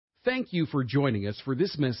Thank you for joining us for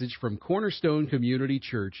this message from Cornerstone Community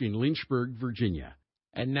Church in Lynchburg, Virginia.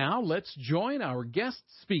 And now let's join our guest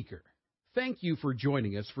speaker. Thank you for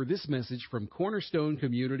joining us for this message from Cornerstone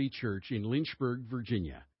Community Church in Lynchburg,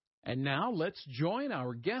 Virginia. And now let's join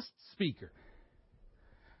our guest speaker.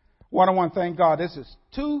 Well, I want to thank God. This is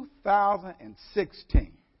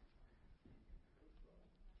 2016.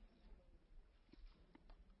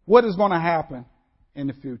 What is going to happen in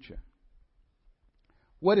the future?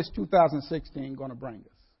 What is 2016 going to bring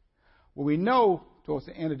us? Well, we know towards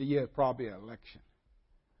the end of the year, it's probably an election.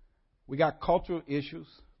 We got cultural issues,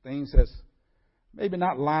 things that's maybe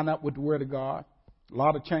not line up with the Word of God. A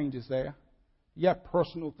lot of changes there. You have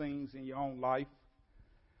personal things in your own life.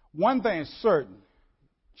 One thing is certain.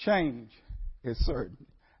 Change is certain.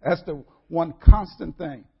 That's the one constant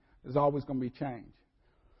thing. There's always going to be change.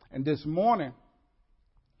 And this morning,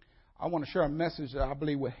 I want to share a message that I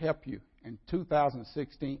believe will help you in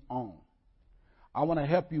 2016 on. I want to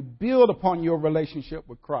help you build upon your relationship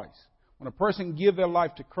with Christ. When a person gives their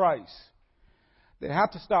life to Christ, they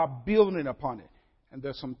have to start building upon it. And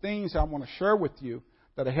there's some things I want to share with you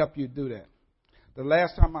that will help you do that. The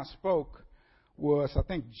last time I spoke was, I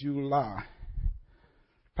think, July.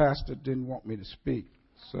 Pastor didn't want me to speak.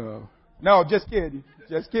 So, no, just kidding.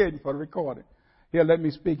 Just kidding for the recording. He'll let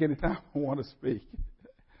me speak anytime I want to speak.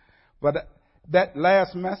 But that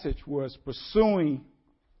last message was pursuing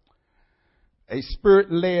a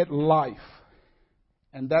spirit-led life.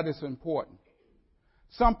 And that is important.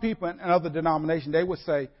 Some people in other denominations, they would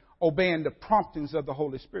say obeying the promptings of the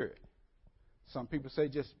Holy Spirit. Some people say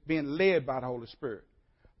just being led by the Holy Spirit.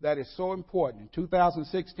 That is so important. In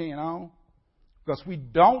 2016 on, because we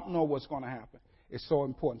don't know what's going to happen. It's so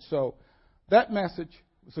important. So that message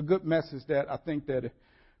was a good message that I think that if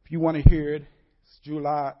you want to hear it, it's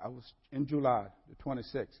July. I was in July, the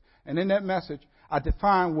 26th. And in that message, I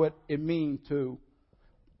defined what it means to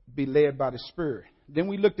be led by the Spirit. Then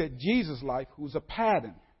we looked at Jesus' life, who's a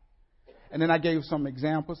pattern. And then I gave some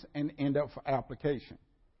examples and ended up for application.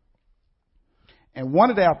 And one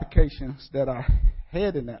of the applications that I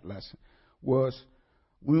had in that lesson was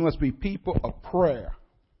we must be people of prayer.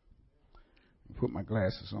 Put my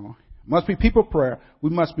glasses on. Must be people of prayer. We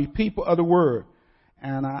must be people of the Word.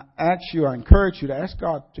 And I encourage you to ask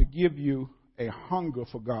God to give you a hunger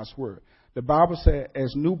for God's Word. The Bible said,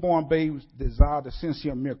 as newborn babes desire the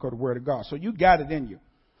sincere milk of the Word of God. So you got it in you.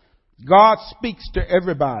 God speaks to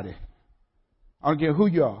everybody. I don't care who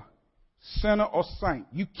you are, sinner or saint.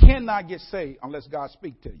 You cannot get saved unless God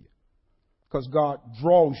speaks to you, because God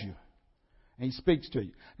draws you and He speaks to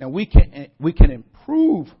you. Now we can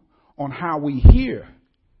improve on how we hear.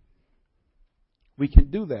 We can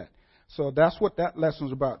do that. So that's what that lesson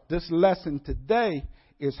is about. This lesson today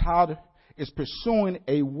is is pursuing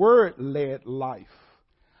a word-led life.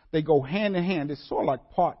 They go hand in hand. It's sort of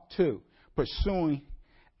like part 2, pursuing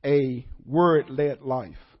a word-led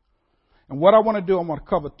life. And what I want to do, I want to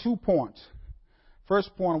cover 2 points.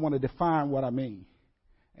 First point, I want to define what I mean.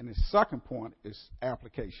 And the second point is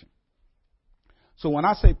application. So when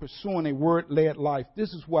I say pursuing a word-led life, this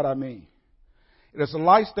is what I mean. It is a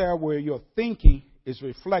lifestyle where your thinking is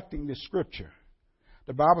reflecting the Scripture.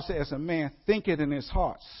 The Bible says, as a man thinketh in his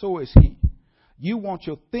heart, so is he. You want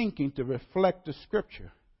your thinking to reflect the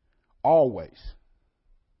Scripture always.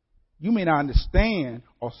 You may not understand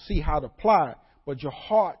or see how to apply it, but your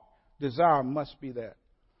heart desire must be that.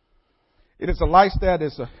 It is a lifestyle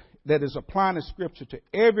that is applying the Scripture to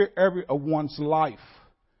every area of one's life.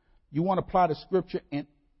 You want to apply the Scripture in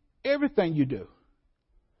everything you do.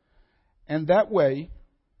 And that way,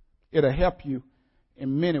 it'll help you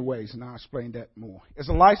in many ways, and I'll explain that more. It's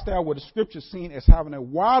a lifestyle where the Scripture is seen as having a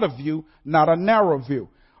wider view, not a narrow view.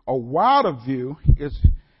 A wider view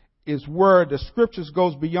is where the Scriptures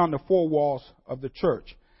goes beyond the 4 walls of the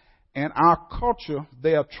church. And our culture,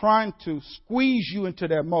 they are trying to squeeze you into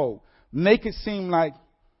that mold, make it seem like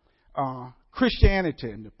Christianity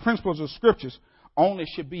and the principles of Scriptures only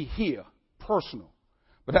should be here, personal.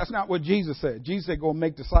 But that's not what Jesus said. Jesus said, go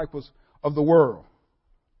make disciples of the world.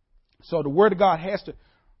 So the Word of God has to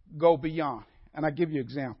go beyond. And I'll give you an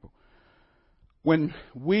example. When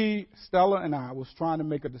Stella and I was trying to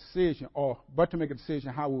make a decision,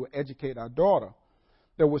 how we would educate our daughter,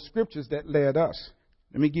 there were scriptures that led us.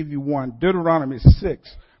 Let me give you one. Deuteronomy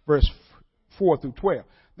 6, verse 4 through 12.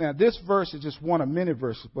 Now, this verse is just one of many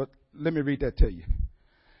verses, but let me read that to you.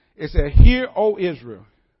 It said, Hear, O Israel,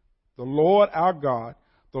 the Lord our God,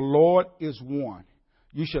 the Lord is one.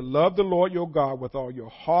 You shall love the Lord your God with all your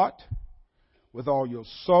heart, with all your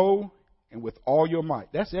soul, and with all your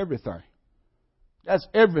might. That's everything. That's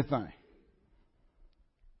everything.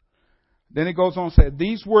 Then it goes on and says,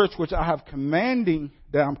 these words which I'm commanding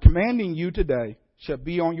you today shall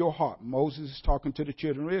be on your heart. Moses is talking to the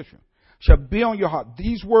children of Israel. Shall be on your heart.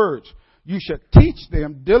 These words you shall teach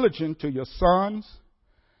them diligent to your sons,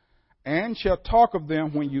 and shall talk of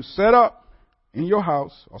them when you set up in your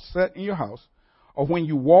house, or set in your house, or when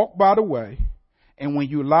you walk by the way, and when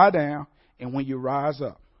you lie down, and when you rise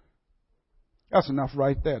up. That's enough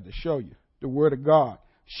right there to show you the Word of God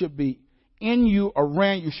should be in you,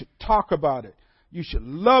 around you. You should talk about it. You should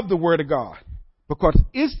love the Word of God, because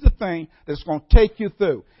it's the thing that's going to take you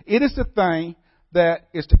through. It is the thing that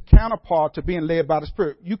is the counterpart to being led by the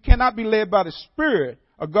Spirit. You cannot be led by the Spirit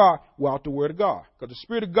of God without the Word of God, because the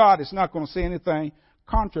Spirit of God is not going to say anything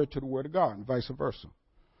contrary to the Word of God, and vice versa.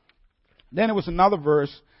 Then there was another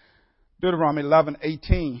verse, Deuteronomy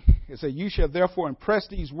 11:18. It said, you shall therefore impress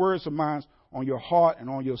these words of mine on your heart and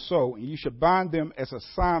on your soul, and you shall bind them as a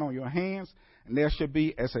sign on your hands, and there shall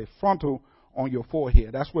be as a frontal on your forehead.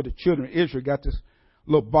 That's where the children of Israel got this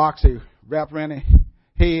little box they wrapped around their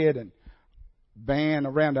head and band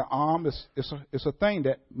around their arm. It's a thing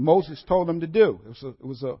that Moses told them to do. It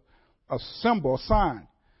was a symbol, a sign,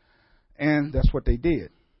 and that's what they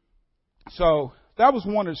did. So that was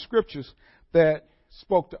one of the scriptures that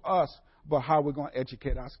spoke to us about how we're going to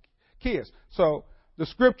educate our kids. So the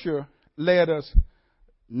scripture led us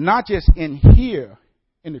not just in here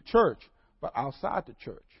in the church, but outside the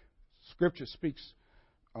church. Scripture speaks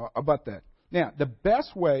about that. Now, the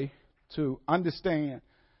best way to understand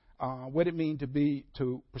what it means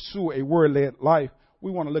to pursue a word-led life,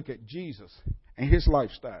 we want to look at Jesus and his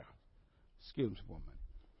lifestyle. Excuse me for a minute.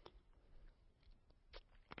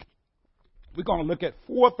 We're going to look at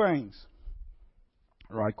 4 things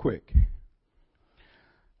right quick.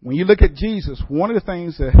 When you look at Jesus, one of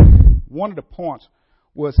the points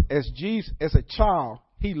was as a child,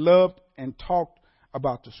 he loved and talked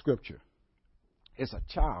about the scripture. As a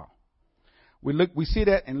child. We see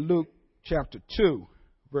that in Luke chapter 2,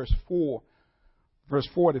 verse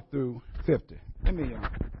 40 through 50. Let me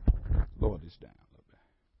lower this down a little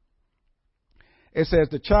bit. It says,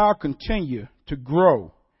 the child continued to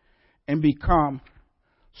grow and become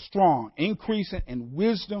strong, increasing in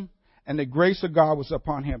wisdom, and the grace of God was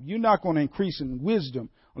upon him. You're not going to increase in wisdom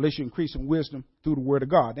unless you increase in wisdom through the Word of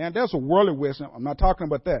God. Now, there's a worldly wisdom. I'm not talking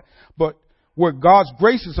about that. But where God's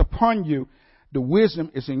grace is upon you, the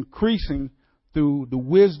wisdom is increasing through the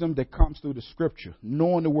wisdom that comes through the Scripture,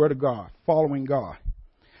 knowing the Word of God, following God.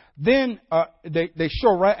 Then they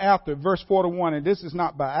show right after, verse 41, and this is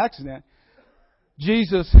not by accident,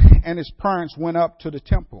 Jesus and his parents went up to the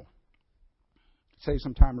temple. Save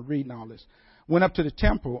some time to reading all this. Went up to the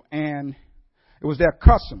temple, and it was their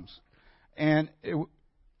customs. And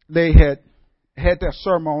they had their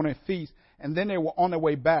ceremony and feast, and then they were on their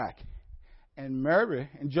way back. And Mary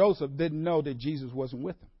and Joseph didn't know that Jesus wasn't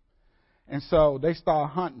with them. And so they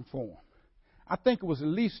started hunting for him. I think it was at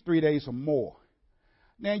least 3 days or more.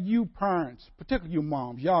 Now, you parents, particularly you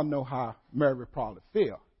moms, y'all know how Mary would probably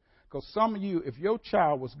feel. Because some of you, if your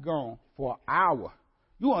child was gone for an hour,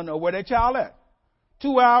 you want to know where that child at.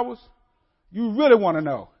 2 hours, you really want to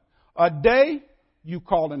know. A day, you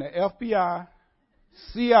call in the FBI,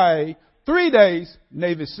 CIA, 3 days,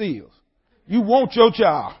 Navy SEALs. You want your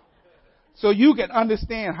child. So you can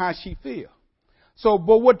understand how she feels. So,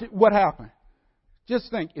 but what happened? Just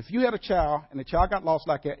think, if you had a child and the child got lost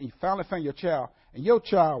like that, and you finally found your child, and your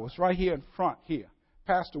child was right here in front here,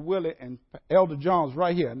 Pastor Willie and Elder John was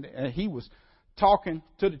right here, and he was talking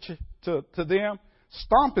to them,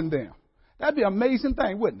 stomping them. That'd be an amazing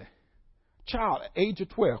thing, wouldn't it? Child at age of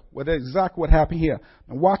 12. Well, that's exactly what happened here.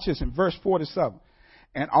 Now watch this in verse 47.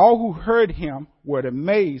 And all who heard him were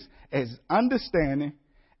amazed at his understanding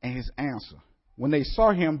and his answer. When they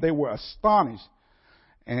saw him, they were astonished.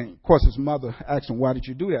 And, of course, his mother asked him, why did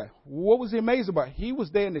you do that? What was he amazed about? He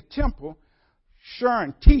was there in the temple,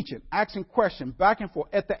 sharing, teaching, asking questions back and forth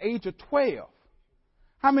at the age of 12.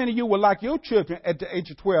 How many of you would like your children at the age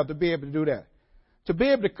of 12 to be able to do that? To be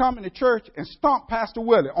able to come into church and stomp Pastor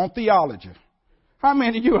Willie on theology. How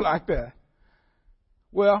many of you are like that?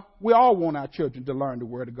 Well, we all want our children to learn the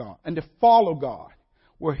Word of God and to follow God.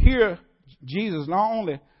 Well, here, Jesus not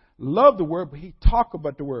only loved the Word, but he talked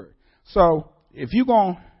about the Word. So, if you're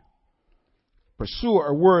going to pursue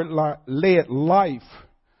a word-led life,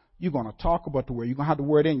 you're going to talk about the Word. You're going to have the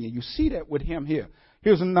Word in you. You see that with him here.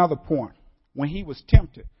 Here's another point. When he was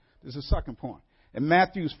tempted, this is the second point. In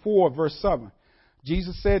Matthew 4, verse 7,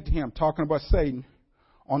 Jesus said to him, talking about Satan,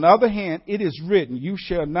 on the other hand, it is written, you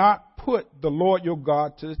shall not put the Lord your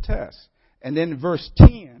God to the test. And then in verse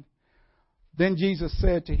 10, then Jesus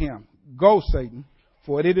said to him, go, Satan,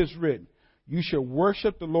 for it is written, You shall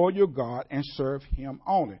worship the Lord your God and serve him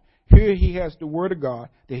only. Here he has the word of God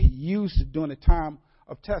that he used during the time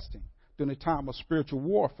of testing, during the time of spiritual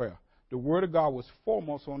warfare. The word of God was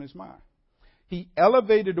foremost on his mind. He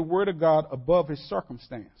elevated the word of God above his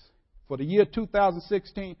circumstance. For the year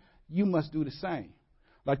 2016, you must do the same.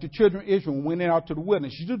 Like the children of Israel went out to the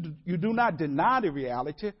wilderness. You do not deny the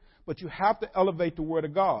reality, but you have to elevate the word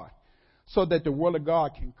of God so that the word of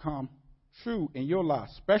God can come true in your life,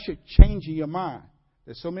 especially changing your mind.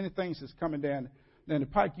 There's so many things that's coming down the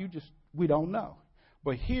pike, we don't know.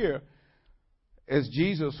 But here, as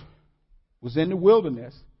Jesus was in the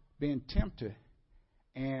wilderness being tempted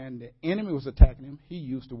and the enemy was attacking him, he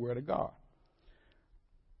used the word of God.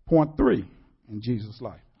 Point 3 in Jesus'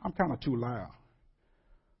 life. I'm kind of too loud.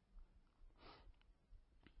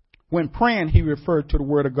 When praying, he referred to the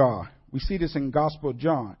word of God. We see this in Gospel of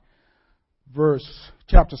John,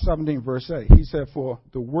 chapter 17, verse 8. He said, for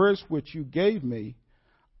the words which you gave me,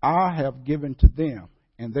 I have given to them,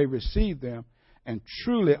 and they receive them, and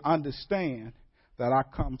truly understand that I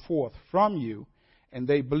come forth from you, and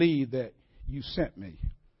they believe that you sent me.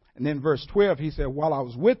 And then verse 12, he said, while I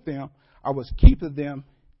was with them, I was keeping them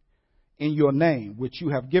in your name, which you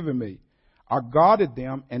have given me. I guarded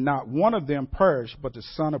them, and not one of them perished, but the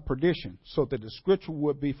son of perdition, so that the scripture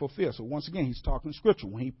would be fulfilled. So once again, he's talking scripture.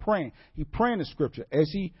 When he praying the scripture. As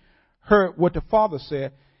he heard what the Father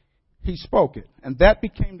said, he spoke it. And that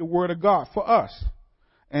became the word of God for us.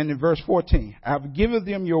 And in verse 14, I have given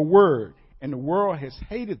them your word, and the world has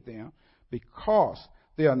hated them because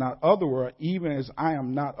they are not of the world, even as I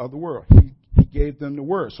am not of the world. He gave them the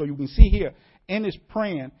word. So you can see here, in his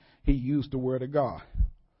praying, he used the word of God.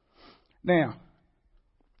 Now,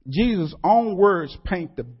 Jesus' own words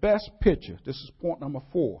paint the best picture. This is point number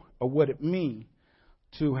 4 of what it means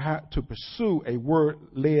to pursue a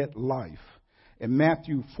word-led life. In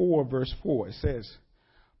Matthew 4, verse 4, it says,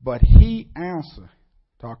 but he answered,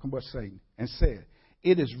 talking about Satan, and said,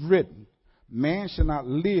 it is written, man shall not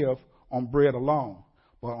live on bread alone,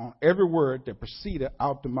 but on every word that proceedeth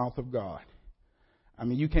out the mouth of God. I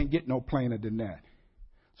mean, you can't get no plainer than that.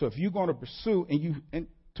 So if you're going to pursue, in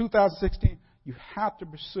 2016, you have to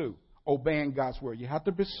pursue obeying God's word. You have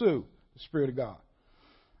to pursue the Spirit of God.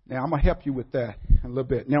 Now, I'm going to help you with that in a little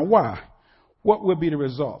bit. Now, why? What will be the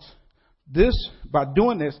results? By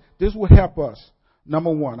doing this will help us.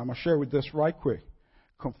 Number 1, I'm going to share with this right quick.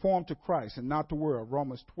 Conform to Christ and not the world.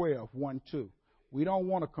 Romans 12, 1, 2. We don't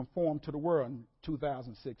want to conform to the world in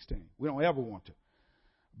 2016. We don't ever want to.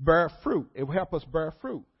 Bear fruit. It will help us bear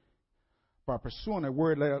fruit by pursuing a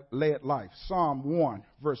word-led life. Psalm 1,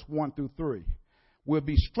 verse 1 through 3. We'll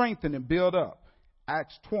be strengthened and built up.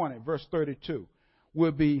 Acts 20, verse 32.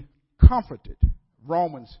 We'll be comforted.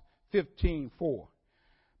 Romans 15, 4.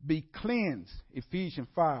 Be cleansed. Ephesians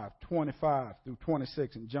 5, 25 through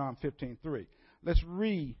 26 and John 15, 3. Let's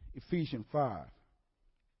read Ephesians 5,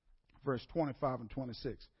 verse 25 and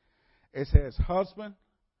 26. It says, husband,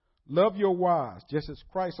 love your wives, just as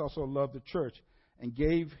Christ also loved the church and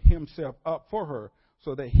gave himself up for her,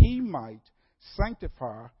 so that he might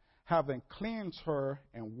sanctify her, having cleansed her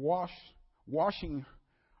and washing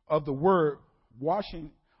of water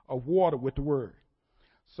with the word.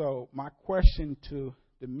 So my question to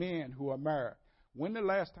the men who are married, when the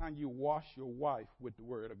last time you washed your wife with the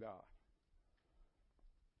word of God?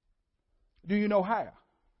 Do you know how?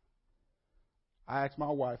 I asked my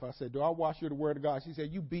wife, I said, do I wash you the word of God? She said,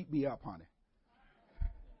 you beat me up, honey.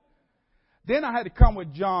 Then I had to come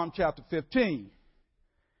with John chapter 15,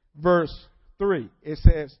 verse 3. It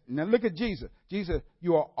says, now look at Jesus. Jesus,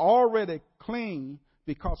 you are already clean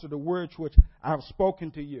because of the words which I have spoken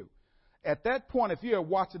to you. At that point, if you had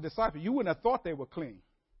watched the disciples, you wouldn't have thought they were clean.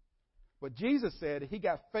 But Jesus said he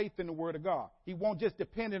got faith in the word of God. He won't just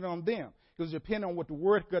depend on them. He was depending on what the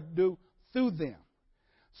word could do through them.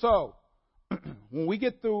 So, when we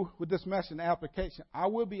get through with this message and application, I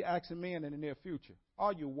will be asking men in the near future,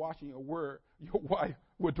 are you washing your wife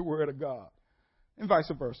with the word of God? And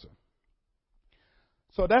vice versa.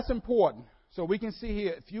 So that's important. So we can see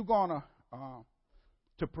here, if you're going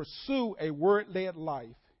to pursue a word-led life,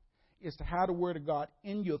 is to have the word of God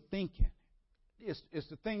in your thinking. It's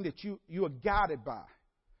the thing that you are guided by.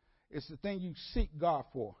 It's the thing you seek God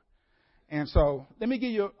for. And so let me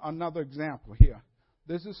give you another example here.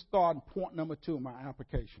 This is starting point number 2 in my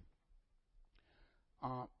application.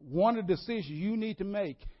 One of the decisions you need to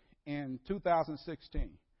make in 2016,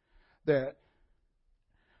 that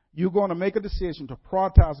you're going to make a decision to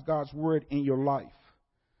prioritize God's word in your life.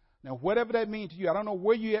 Now, whatever that means to you, I don't know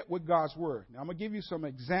where you're at with God's word. Now, I'm going to give you some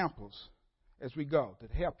examples as we go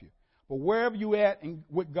to help you. But wherever you're at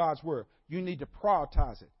with God's word, you need to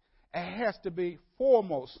prioritize it. It has to be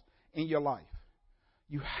foremost in your life.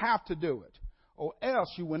 You have to do it, or else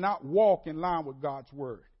you will not walk in line with God's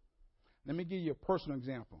word. Let me give you a personal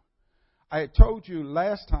example. I had told you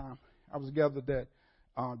last time I was together that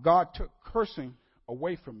God took cursing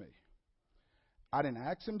away from me. I didn't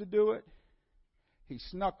ask him to do it. He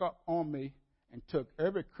snuck up on me and took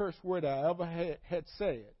every curse word I ever had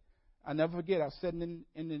said. I never forget, I was sitting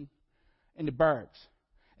in the barracks.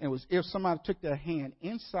 And it was if somebody took their hand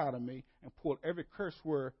inside of me and pulled every curse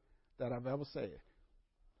word that I've ever said.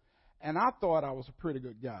 And I thought I was a pretty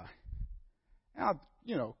good guy. And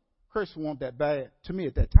cursing wasn't that bad to me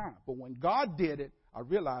at that time. But when God did it, I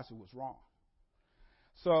realized it was wrong.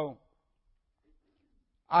 So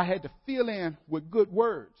I had to fill in with good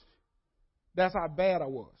words. That's how bad I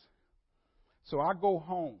was. So I go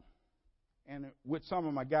home, and with some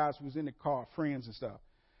of my guys who was in the car, friends and stuff,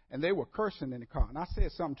 and they were cursing in the car. And I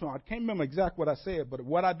said something to them. I can't remember exactly what I said, but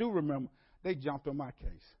what I do remember, they jumped on my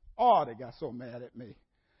case. Oh, they got so mad at me.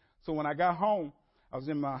 So when I got home, I was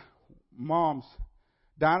in my mom's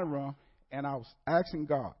dining room, and I was asking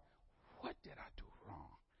God, what did I do wrong?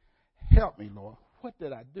 Help me, Lord. What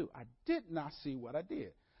did I do? I did not see what I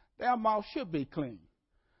did. Their mouth should be clean,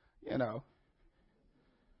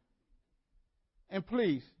 And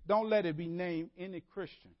please, don't let it be named any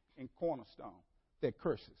Christian in Cornerstone that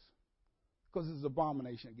curses, because it's an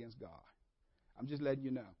abomination against God. I'm just letting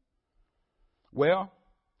you know. Well,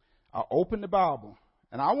 I opened the Bible,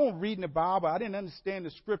 and I won't read in the Bible. I didn't understand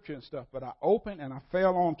the scripture and stuff, but I opened and I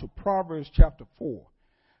fell on to Proverbs chapter 4.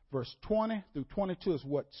 Verse 20 through 22 is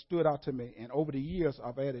what stood out to me, and over the years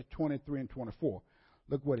I've added 23 and 24.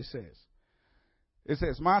 Look what it says. It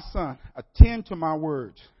says, my son, attend to my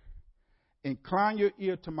words. Incline your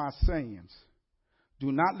ear to my sayings.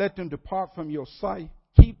 Do not let them depart from your sight.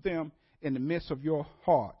 Keep them in the midst of your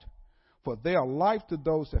heart. For they are life to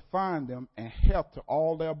those that find them and health to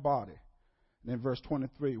all their body. And then verse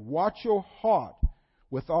 23, watch your heart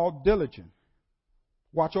with all diligence.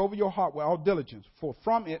 Watch over your heart with all diligence, for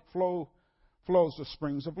from it flows the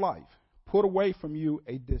springs of life. Put away from you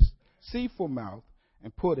a deceitful mouth,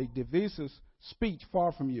 and put a divisive speech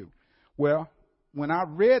far from you. Well, when I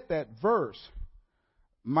read that verse,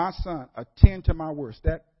 my son, attend to my words,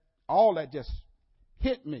 all that just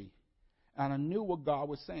hit me. And I knew what God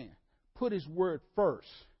was saying. Put his word first.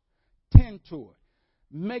 Tend to it.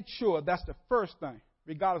 Make sure that's the first thing,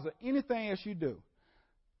 regardless of anything else you do.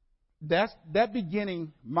 That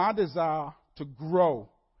beginning my desire to grow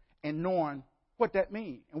and knowing what that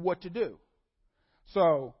means and what to do.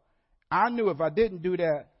 So I knew if I didn't do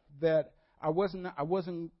that I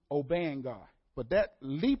wasn't obeying God. But that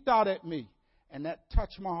leaped out at me, and that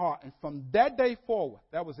touched my heart. And from that day forward,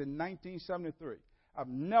 that was in 1973, I've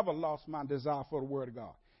never lost my desire for the Word of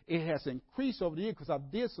God. It has increased over the years because I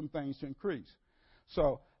did some things to increase.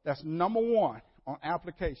 So that's number one on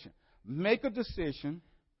application. Make a decision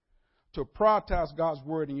to prioritize God's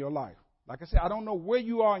Word in your life. Like I said, I don't know where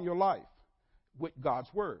you are in your life with God's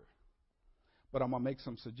Word, but I'm going to make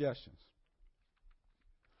some suggestions.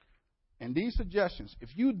 And these suggestions, if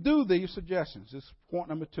you do these suggestions, this is point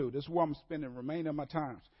number 2. This is where I'm spending the remainder of my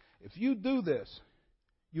time. If you do this,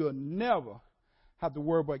 you'll never have to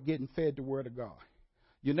worry about getting fed the Word of God.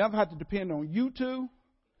 You never have to depend on YouTube,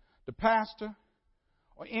 the pastor,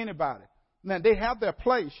 or anybody. Now, they have their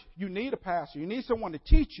place. You need a pastor. You need someone to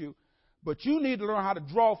teach you, but you need to learn how to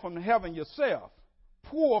draw from heaven yourself.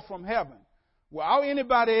 Pour from heaven without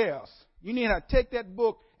anybody else. You need to take that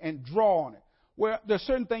book and draw on it. Well, there's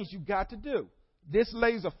certain things you've got to do. This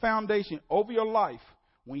lays a foundation over your life.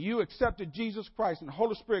 When you accepted Jesus Christ and the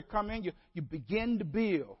Holy Spirit come in, you begin to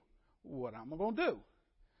build. What am I going to do?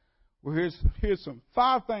 Well, here's some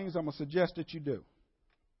 5 things I'm going to suggest that you do.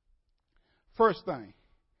 First thing,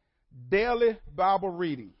 daily Bible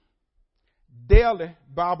reading. Daily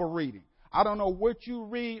Bible reading. I don't know what you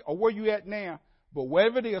read or where you at now, but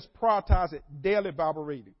wherever it is, prioritize it, daily Bible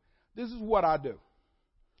reading. This is what I do.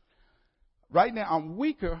 Right now, I'm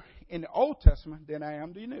weaker in the Old Testament than I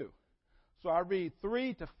am the New. So I read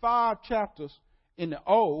 3 to 5 chapters in the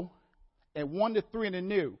Old and 1 to 3 in the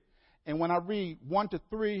New. And when I read 1 to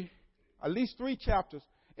 3, at least 3 chapters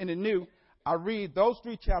in the New, I read those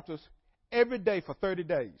 3 chapters every day for 30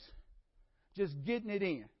 days. Just getting it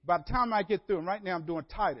in. By the time I get through, and right now I'm doing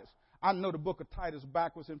Titus, I know the book of Titus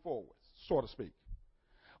backwards and forwards, so to speak.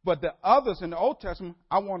 But the others in the Old Testament,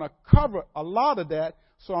 I want to cover a lot of that,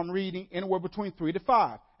 so I'm reading anywhere between 3 to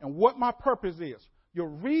 5. And what my purpose is, your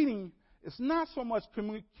reading is not so much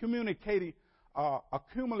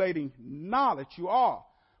accumulating knowledge you are,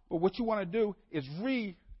 but what you want to do is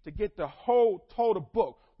read to get the whole total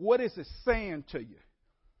book. What is it saying to you?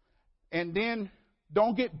 And then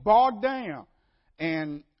don't get bogged down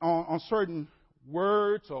and on certain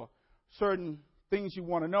words or certain things you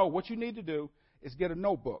want to know. What you need to do is get a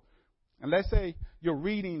notebook. And let's say your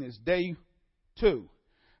reading is day 2.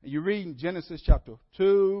 And you're reading Genesis chapter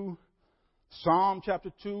 2, Psalm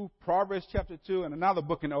chapter 2, Proverbs chapter 2, and another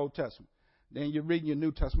book in the Old Testament. Then you're reading your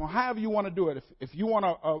New Testament. However you want to do it. If you want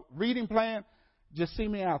a reading plan, just see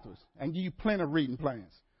me afterwards and give you plenty of reading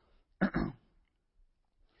plans.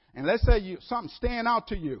 And let's say something stand out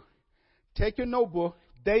to you. Take your notebook,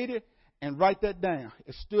 date it, and write that down.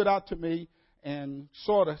 It stood out to me, and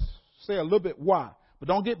sort of say a little bit why. But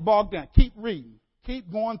don't get bogged down. Keep reading.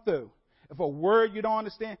 Keep going through. If a word you don't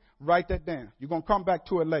understand, write that down. You're going to come back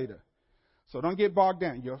to it later. So don't get bogged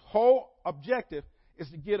down. Your whole objective is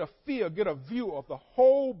to get a view of the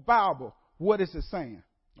whole Bible. What is it saying?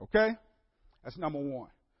 Okay? That's number 1.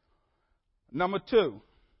 Number 2,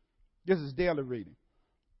 this is daily reading.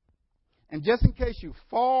 And just in case you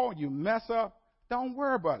fall, you mess up, don't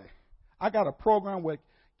worry about it. I got a program that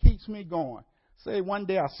keeps me going. Say one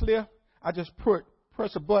day I slip, I just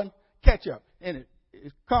press a button, catch up, and it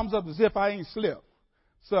comes up as if I ain't slipped.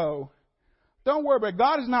 So don't worry about it.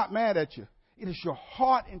 God is not mad at you. It is your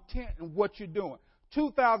heart intent in what you're doing.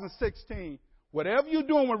 2016, whatever you're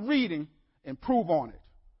doing with reading, improve on it.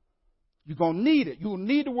 You're going to need it. You'll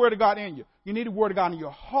need the Word of God in you. You need the Word of God in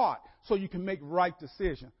your heart so you can make right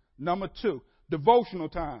decisions. Number 2, devotional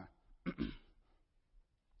time.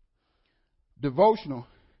 Devotional.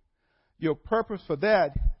 Your purpose for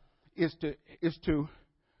that is to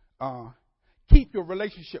keep your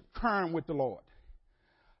relationship current with the Lord.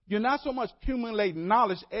 You're not so much accumulating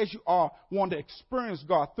knowledge as you are wanting to experience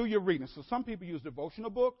God through your reading. So some people use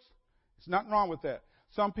devotional books. There's nothing wrong with that.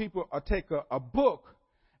 Some people take a book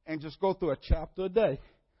and just go through a chapter a day.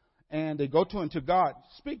 And they go to it until God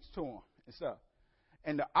speaks to them and stuff.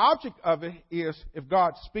 And the object of it is if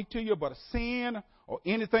God speaks to you about a sin or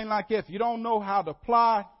anything like that, if you don't know how to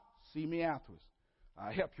apply, see me afterwards.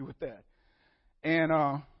 I'll help you with that.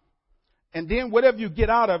 And then whatever you get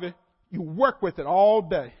out of it, you work with it all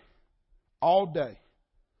day. All day.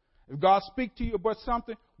 If God speaks to you about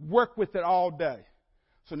something, work with it all day.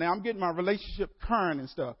 So now I'm getting my relationship current and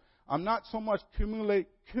stuff. I'm not so much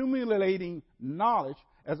accumulating knowledge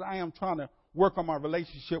as I am trying to work on my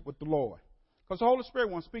relationship with the Lord. Because the Holy Spirit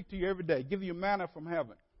wants to speak to you every day, give you manna from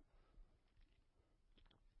heaven.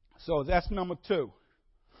 So that's number 2.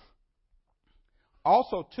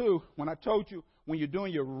 Also, too, when I told you, when you're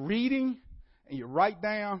doing your reading and you write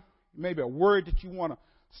down maybe a word that you want to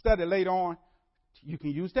study later on, you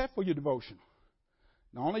can use that for your devotion.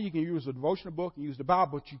 Not only you can use a devotional book and use the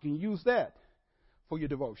Bible, but you can use that for your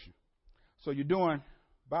devotion. So you're doing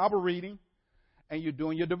Bible reading and you're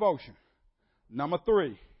doing your devotion. Number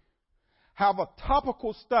 3, have a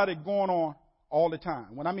topical study going on all the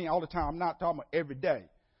time. When I mean all the time, I'm not talking about every day.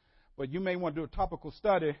 But you may want to do a topical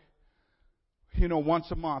study, once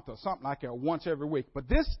a month or something like that, or once every week. But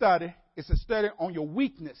this study is a study on your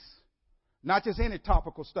weakness, not just any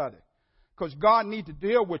topical study. Because God needs to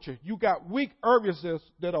deal with you. You got weak areas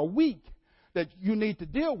that are weak that you need to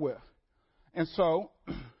deal with. And so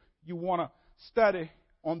you want to study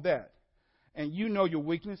on that. And you know your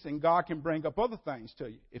weakness, and God can bring up other things to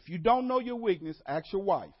you. If you don't know your weakness, ask your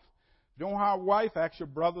wife. If you don't have a wife, ask your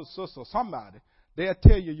brother, sister, or somebody. They'll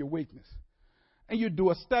tell you your weakness. And you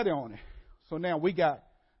do a study on it. So now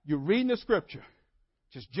you're reading the scripture,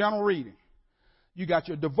 just general reading. You got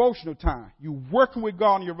your devotional time. You're working with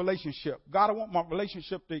God in your relationship. God, I want my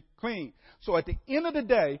relationship to be clean. So at the end of the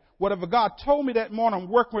day, whatever God told me that morning, I'm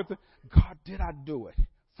working with it. God, did I do it?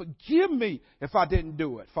 Forgive me if I didn't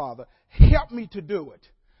do it, Father. Help me to do it.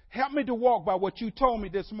 Help me to walk by what you told me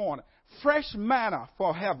this morning. Fresh manna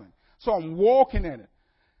for heaven. So I'm walking in it.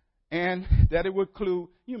 And that it would include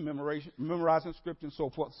you memorizing scripture and so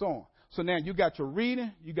forth and so on. So now you got your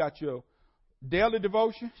reading, you got your daily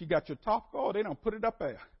devotion, you got your topical. Oh, they don't put it up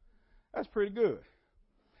there. That's pretty good.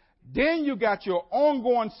 Then you got your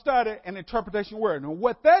ongoing study and interpretation word. And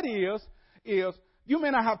what that is you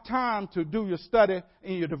may not have time to do your study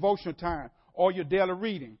in your devotional time or your daily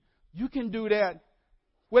reading. You can do that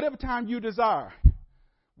whatever time you desire,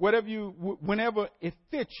 whenever it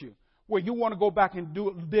fits you, where you want to go back and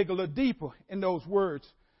dig a little deeper in those words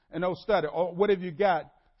and those studies, or whatever you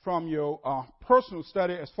got from your personal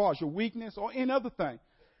study as far as your weakness or any other thing.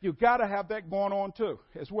 You got to have that going on too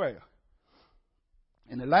as well.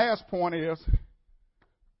 And the last point is,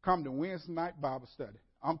 come to Wednesday night Bible study.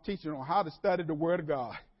 I'm teaching on how to study the Word of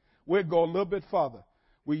God. We'll go a little bit further.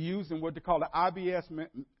 We're using what they call the IBS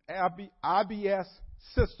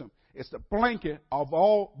system. It's the blanket of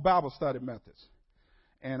all Bible study methods.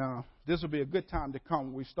 And this will be a good time to come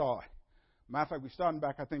when we start. Matter of fact, we're starting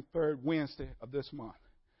back, I think, third Wednesday of this month.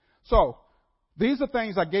 So these are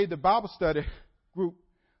things I gave the Bible study group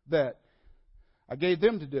that I gave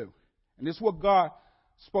them to do. And this is what God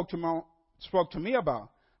spoke to me about,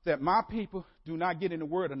 that my people do not get in the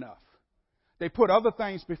Word enough. They put other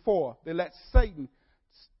things before. They let Satan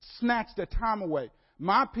snatch their time away.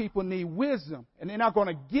 My people need wisdom, and they're not going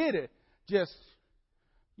to get it just,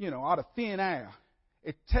 out of thin air.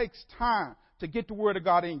 It takes time to get the Word of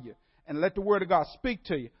God in you and let the Word of God speak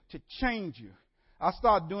to you, to change you. I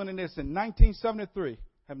started doing this in 1973,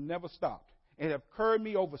 have never stopped. It have carried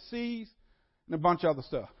me overseas and a bunch of other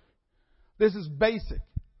stuff. This is basic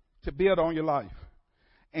to build on your life.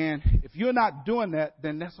 And if you're not doing that,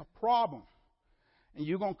 then that's a problem. And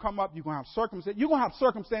you're going to come up, you're going to have circumstances. You're going to have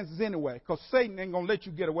circumstances anyway, because Satan ain't going to let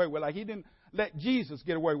you get away with it. Like he didn't let Jesus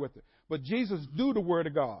get away with it. But Jesus knew the Word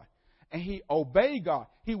of God, and he obeyed God.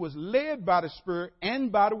 He was led by the Spirit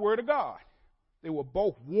and by the Word of God. They were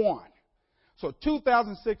both one. So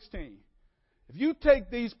 2016, if you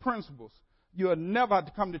take these principles, you'll never have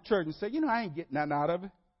to come to church and say, I ain't getting nothing out of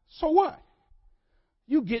it. So what?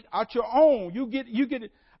 You get out your own. You get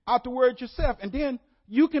it out the Word yourself. And then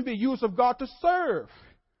you can be used of God to serve.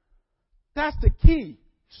 That's the key.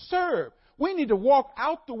 Serve. We need to walk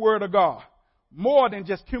out the Word of God more than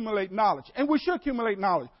just accumulate knowledge. And we should accumulate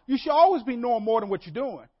knowledge. You should always be knowing more than what you're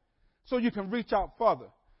doing so you can reach out further.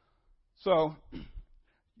 So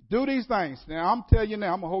do these things. Now, I'm telling you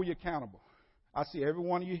now, I'm going to hold you accountable. I see every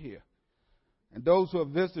one of you here. And those who are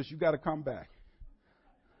visitors, you got to come back.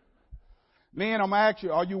 Men, I'm going to ask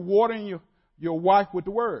you, are you watering your wife with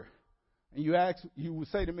the Word? And you would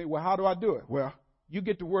say to me, well, how do I do it? Well, you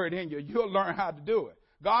get the Word in you. You'll learn how to do it.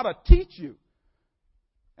 God will teach you.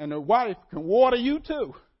 And the wife can water you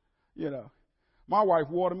too. My wife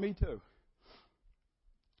watered me too.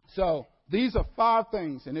 So these are 5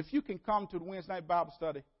 things. And if you can come to the Wednesday night Bible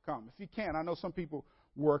study, come. If you can, I know some people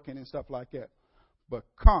working and stuff like that. But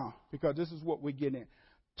come, because this is what we're getting in.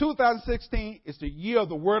 2016 is the year of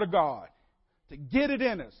the Word of God. To get it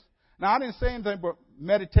in us. Now, I didn't say anything but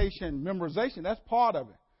meditation, memorization. That's part of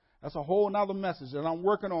it. That's a whole other message that I'm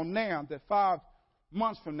working on now, that 5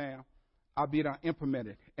 months from now, I'll be able to implement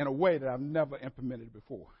it in a way that I've never implemented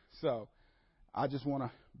before. So I just want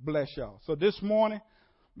to bless y'all. So this morning,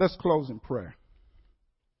 let's close in prayer.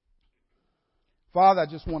 Father, I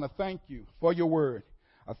just want to thank you for your Word.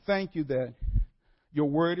 I thank you that your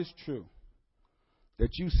Word is true.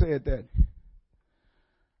 That you said that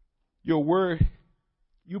your Word,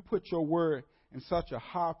 you put your Word in such a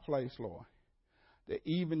high place, Lord, that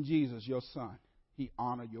even Jesus, your Son, he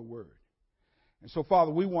honored your Word. And so,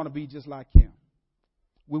 Father, we want to be just like him.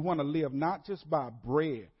 We want to live not just by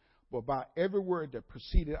bread, but by every word that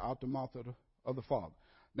proceeded out the mouth of the Father.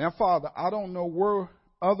 Now, Father, I don't know where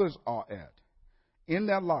others are at in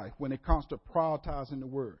their life when it comes to prioritizing the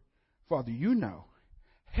Word. Father, you know.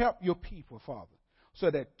 Help your people, Father, so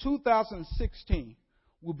that 2016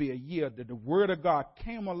 will be a year that the Word of God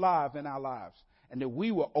came alive in our lives and that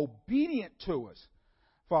we were obedient to us,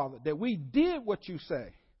 Father, that we did what you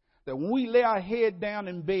say, that when we lay our head down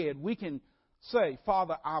in bed, we can say,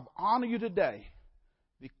 Father, I honor you today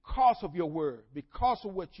because of your Word, because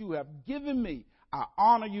of what you have given me. I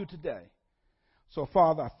honor you today. So,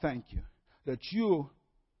 Father, I thank you that you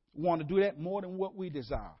want to do that more than what we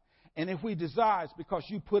desire. And if we desire, it's because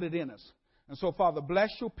you put it in us. And so, Father, bless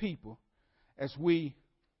your people as we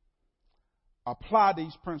apply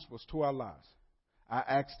these principles to our lives. I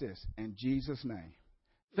ask this in Jesus' name.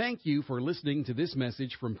 Thank you for listening to this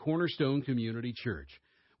message from Cornerstone Community Church.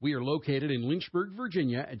 We are located in Lynchburg,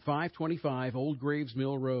 Virginia at 525 Old Graves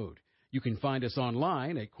Mill Road. You can find us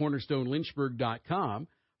online at cornerstonelynchburg.com,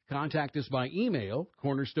 contact us by email,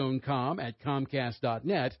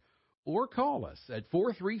 cornerstonecom@comcast.net, or call us at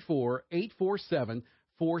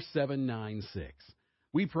 434-847-4796.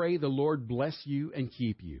 We pray the Lord bless you and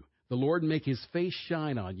keep you. The Lord make his face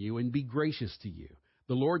shine on you and be gracious to you.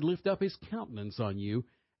 The Lord lift up his countenance on you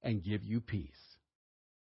and give you peace.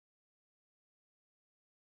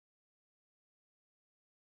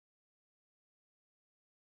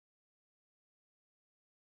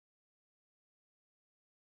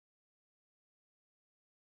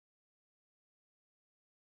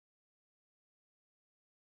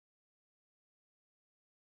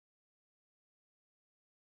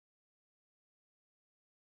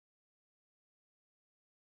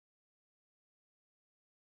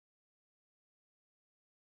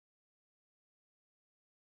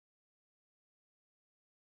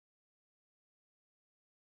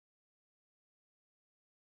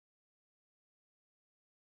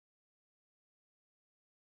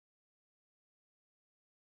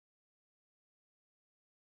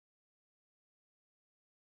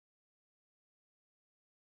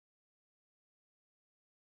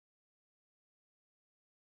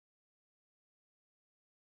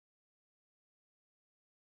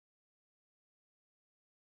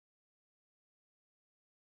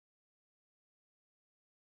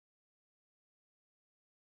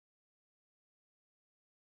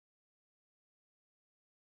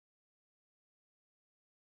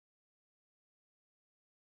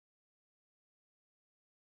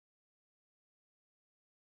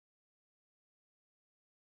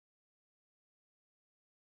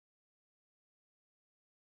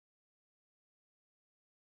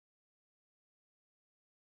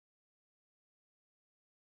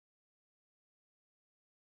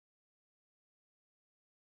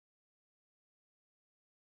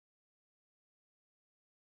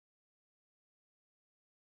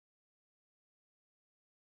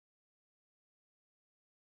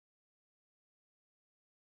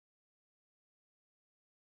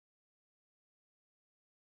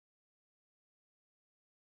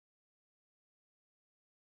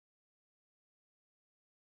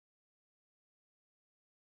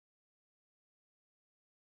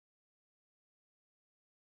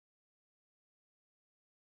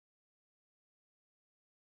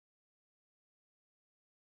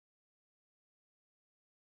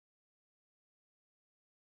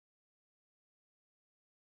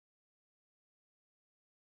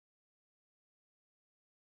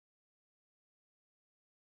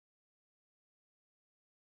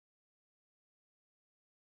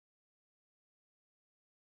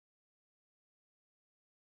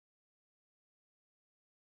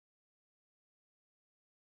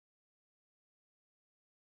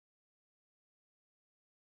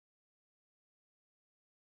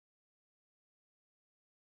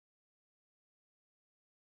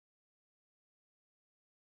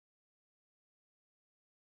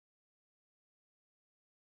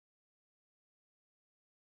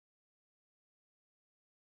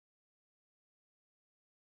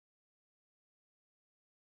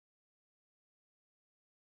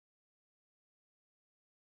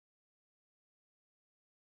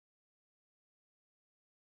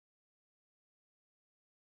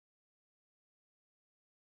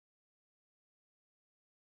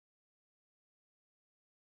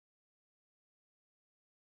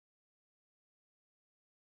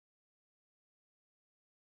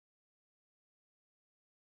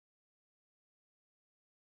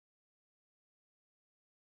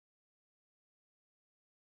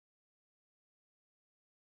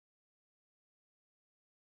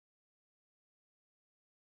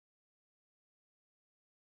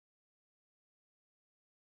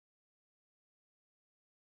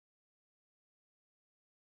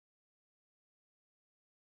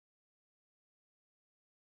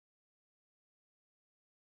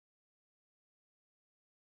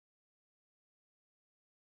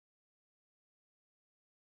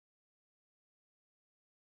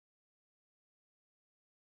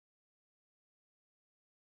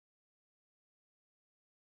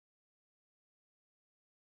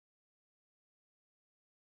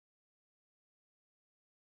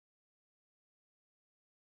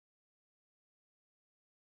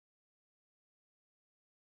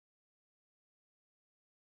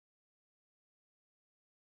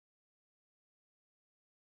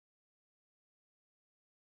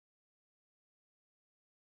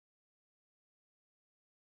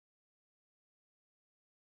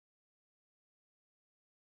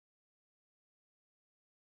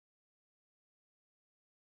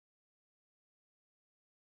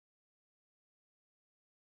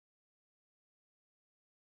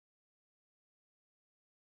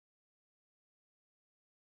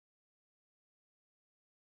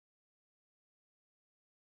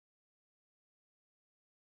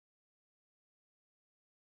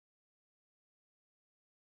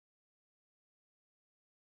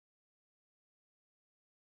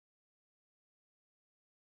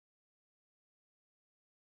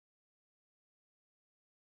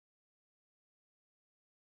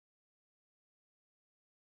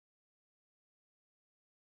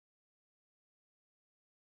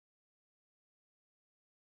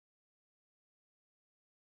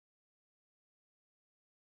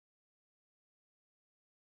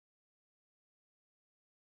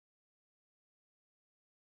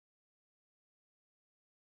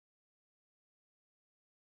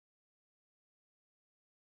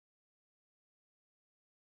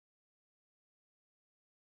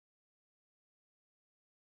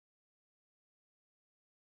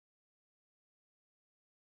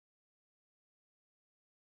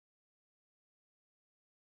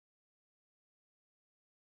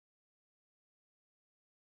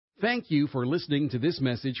 Thank you for listening to this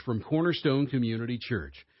message from Cornerstone Community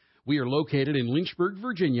Church. We are located in Lynchburg,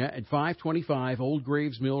 Virginia at 525 Old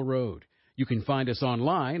Graves Mill Road. You can find us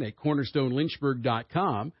online at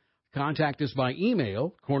cornerstonelynchburg.com, contact us by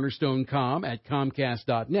email,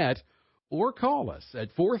 cornerstonecom@comcast.net, or call us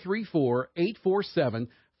at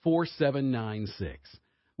 434-847-4796.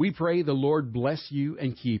 We pray the Lord bless you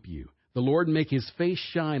and keep you. The Lord make His face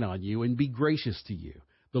shine on you and be gracious to you.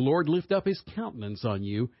 The Lord lift up His countenance on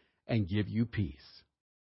you and give you peace.